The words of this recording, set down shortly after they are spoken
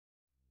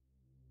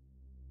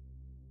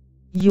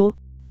Yo,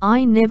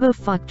 I never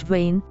fucked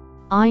Wayne,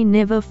 I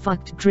never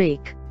fucked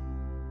Drake.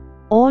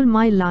 All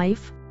my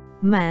life,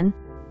 man,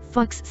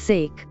 fuck's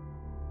sake.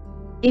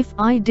 If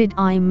I did,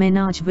 I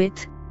Minaj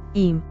with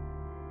him.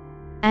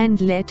 And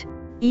let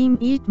him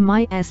eat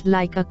my ass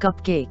like a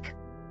cupcake.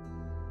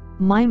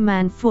 My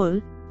man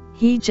full,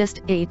 he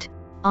just ate,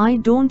 I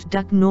don't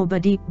duck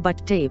nobody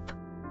but tape.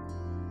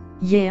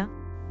 Yeah,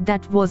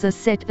 that was a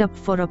setup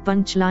for a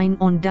punchline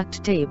on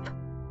duct tape.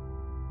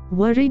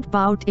 Worried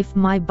bout if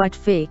my butt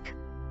fake.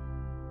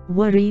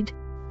 Worried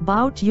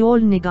bout y'all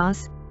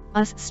niggas,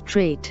 us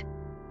straight.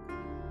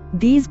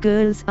 These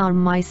girls are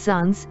my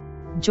sons,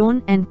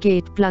 John and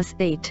Kate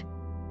 +8.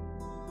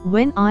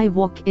 When I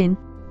walk in,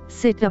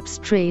 sit up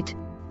straight,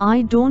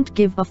 I don't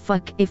give a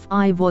fuck if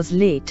I was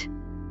late.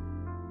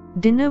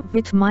 Dinner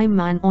with my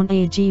man on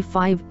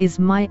AG5 is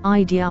my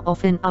idea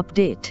of an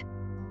update.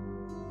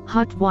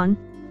 Hut 1,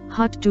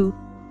 Hut 2,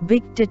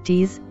 big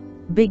titties,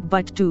 big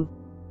butt 2.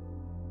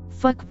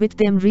 Fuck with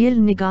them real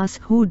niggas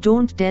who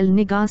don't tell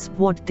niggas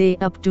what they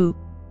up to.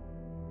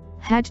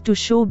 Had to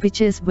show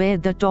bitches where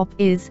the top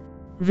is,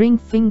 ring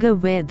finger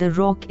where the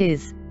rock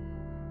is.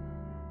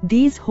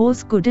 These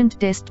hoes couldn't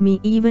test me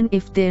even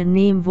if their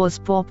name was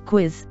Pop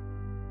Quiz.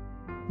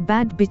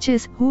 Bad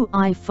bitches who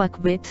I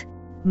fuck with,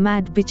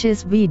 mad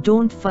bitches we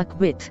don't fuck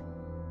with.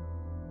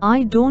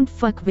 I don't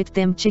fuck with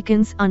them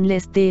chickens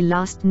unless their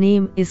last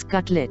name is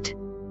Cutlet.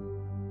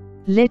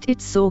 Let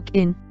it soak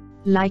in,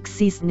 like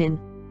seasoning.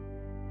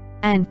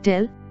 And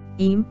tell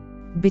him,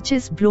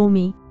 bitches blow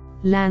me,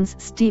 Lance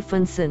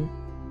Stephenson.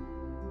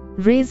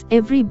 Raise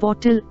every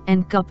bottle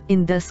and cup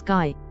in the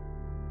sky.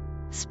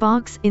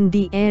 Sparks in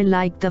the air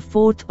like the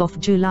 4th of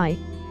July.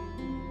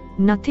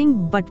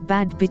 Nothing but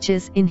bad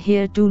bitches in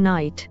here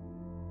tonight.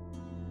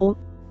 Oh,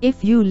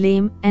 if you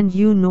lame and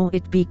you know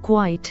it, be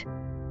quiet.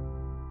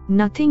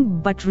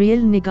 Nothing but real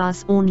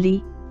niggas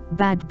only,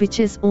 bad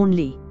bitches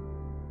only.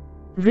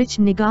 Rich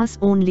niggas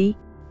only,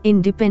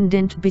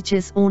 independent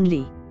bitches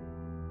only.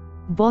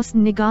 Boss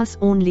niggas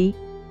only,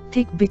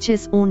 thick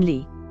bitches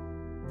only.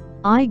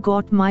 I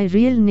got my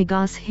real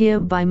niggas here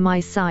by my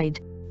side,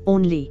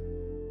 only.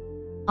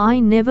 I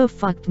never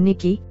fucked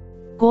Nikki,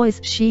 cause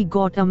she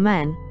got a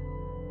man.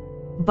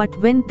 But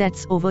when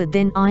that's over,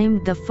 then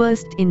I'm the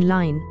first in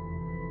line.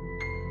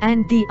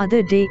 And the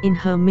other day in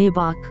her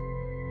Maybach,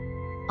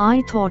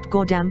 I thought,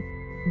 goddamn,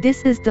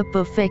 this is the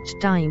perfect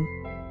time.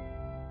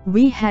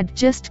 We had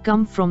just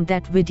come from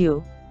that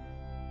video.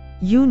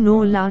 You know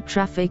la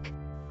traffic,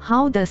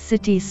 how the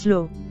city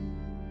slow.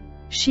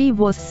 She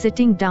was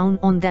sitting down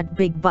on that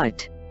big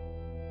butt.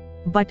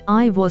 But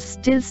I was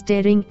still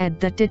staring at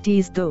the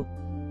titties though.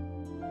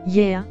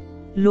 Yeah,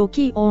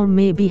 low-key or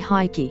maybe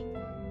high-key.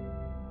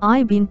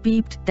 I been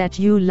peeped that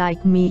you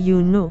like me,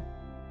 you know.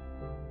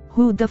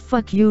 Who the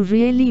fuck you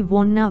really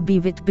wanna be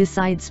with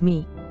besides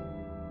me?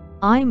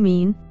 I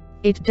mean,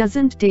 it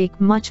doesn't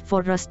take much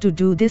for us to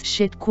do this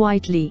shit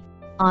quietly,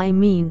 I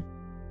mean.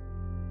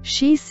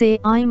 She say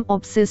I'm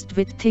obsessed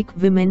with thick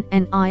women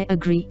and I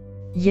agree,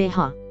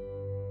 yeah.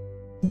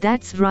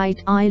 That's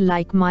right, I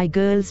like my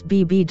girls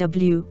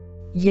BBW,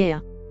 yeah.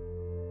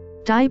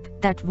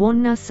 Type that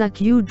wanna suck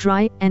you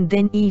dry and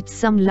then eat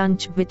some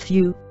lunch with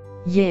you,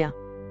 yeah.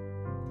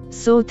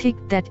 So thick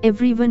that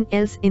everyone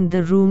else in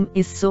the room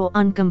is so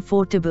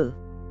uncomfortable.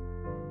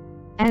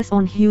 As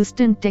on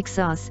Houston,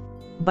 Texas,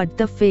 but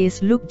the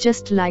face look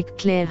just like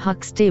Claire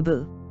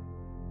Huxtable.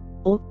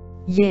 Oh,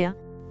 yeah,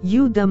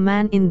 you the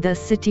man in the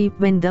city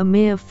when the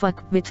mayor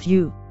fuck with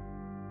you.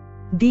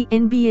 The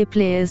NBA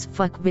players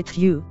fuck with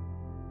you.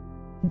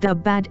 The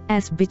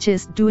bad-ass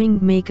bitches doing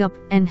makeup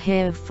and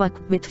hair fuck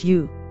with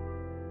you.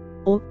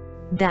 Oh,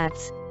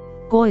 that's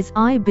cause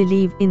I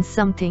believe in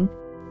something,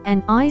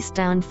 and I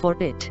stand for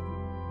it.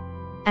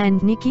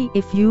 And Nikki,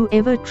 if you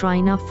ever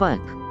tryna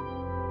fuck,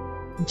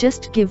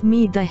 just give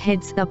me the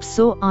heads up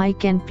so I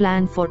can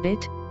plan for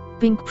it.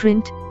 Pink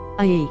print,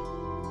 aye.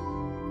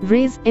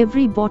 Raise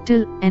every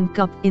bottle and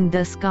cup in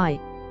the sky.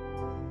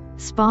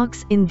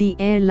 Sparks in the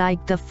air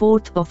like the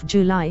 4th of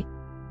July.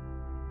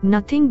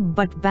 Nothing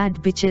but bad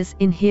bitches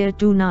in here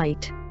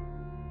tonight.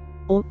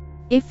 Oh,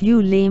 if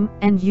you lame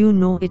and you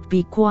know it,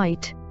 be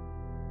quiet.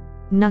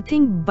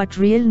 Nothing but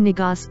real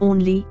niggas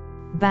only,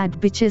 bad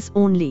bitches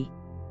only.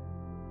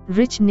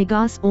 Rich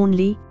niggas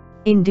only,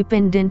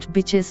 independent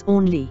bitches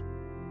only.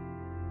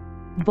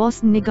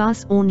 Boss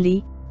niggas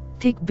only,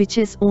 thick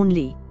bitches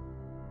only.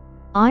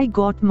 I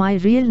got my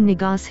real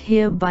niggas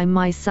here by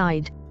my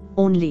side,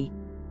 only.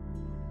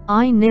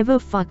 I never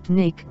fucked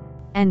Nick,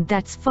 and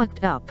that's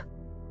fucked up.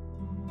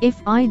 If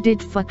I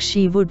did fuck,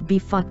 she would be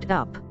fucked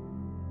up.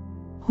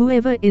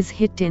 Whoever is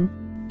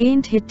hittin',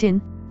 ain't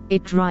hittin'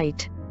 it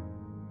right.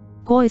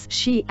 Cause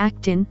she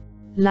actin'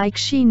 like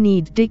she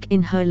need dick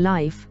in her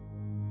life.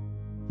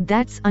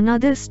 That's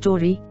another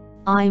story,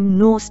 I'm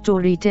no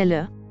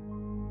storyteller.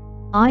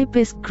 I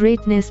piss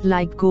greatness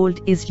like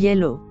gold is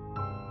yellow.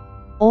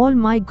 All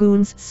my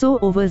goons so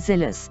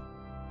overzealous.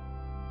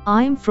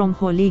 I'm from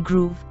Holy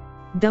Grove,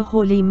 the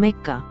holy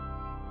Mecca.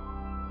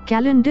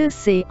 Calendars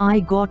say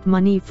I got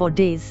money for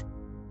days.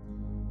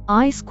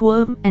 I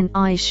squirm and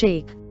I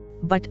shake,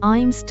 but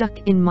I'm stuck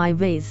in my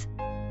ways.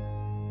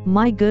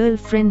 My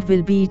girlfriend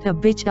will beat a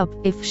bitch up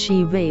if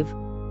she wave.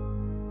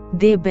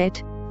 They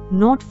bet,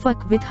 not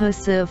fuck with her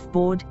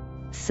surfboard.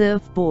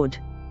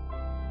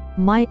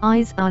 My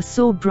eyes are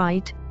so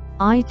bright,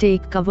 I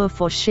take cover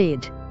for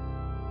shade.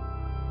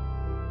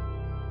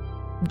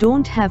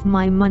 Don't have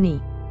my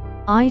money,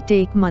 I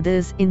take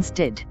mother's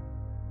instead.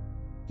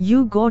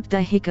 You got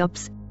the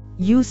hiccups,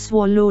 you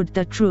swallowed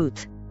the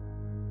truth.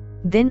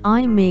 Then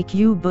I make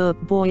you burp,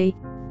 boy,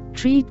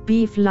 treat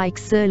beef like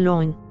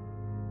sirloin.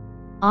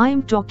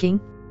 I'm talking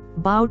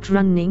about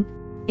running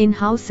in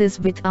houses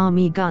with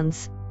army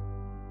guns.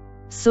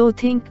 So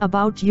think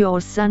about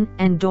your son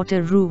and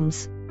daughter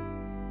rooms.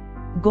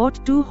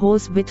 Got 2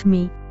 hoes with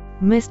me,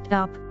 messed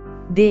up,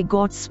 they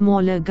got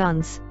smaller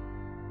guns.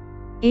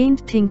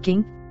 Ain't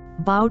thinking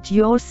about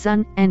your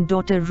son and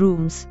daughter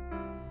rooms.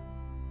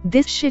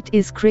 This shit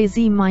is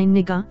crazy, my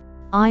nigga,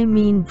 I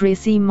mean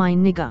bracy, my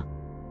nigga.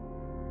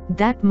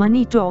 That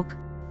money talk,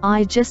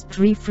 I just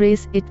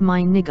rephrase it,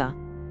 my nigga.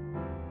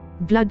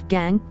 Blood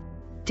gang,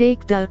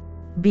 take the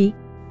B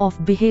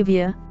of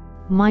behavior,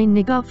 my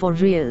nigga, for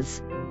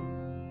reals.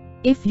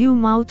 If you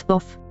mouth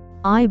off,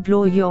 I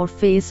blow your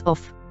face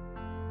off.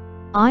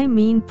 I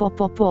mean pop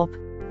pop pop,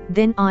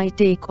 then I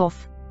take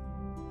off.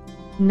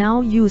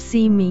 Now you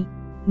see me,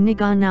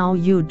 nigga, now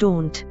you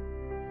don't.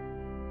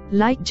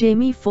 Like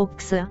Jamie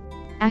Foxx,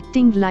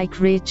 acting like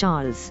Ray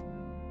Charles.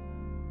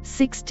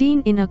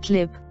 16 in a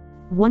clip,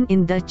 1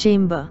 in the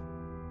chamber.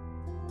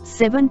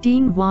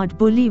 17-word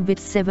bully with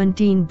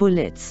 17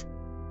 bullets.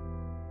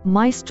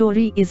 My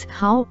story is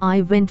how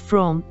I went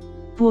from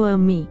poor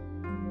me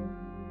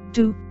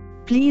to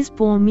please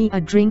pour me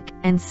a drink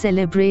and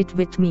celebrate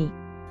with me.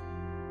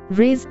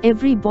 Raise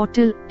every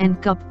bottle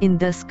and cup in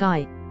the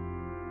sky.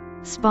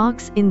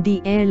 Sparks in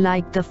the air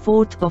like the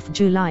 4th of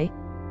July.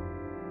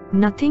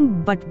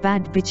 Nothing but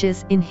bad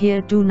bitches in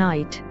here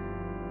tonight.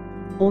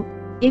 Oh,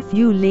 if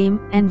you lame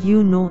and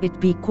you know it,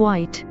 be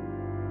quiet.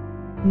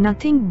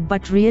 Nothing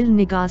but real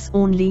niggas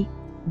only,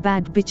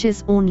 bad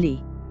bitches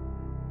only.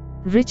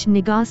 Rich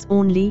niggas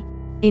only,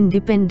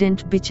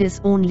 independent bitches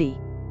only.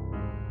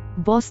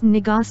 Boss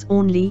niggas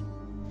only,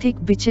 thick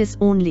bitches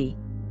only.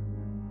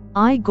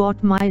 I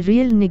got my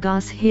real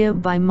niggas here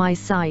by my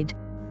side,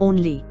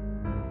 only.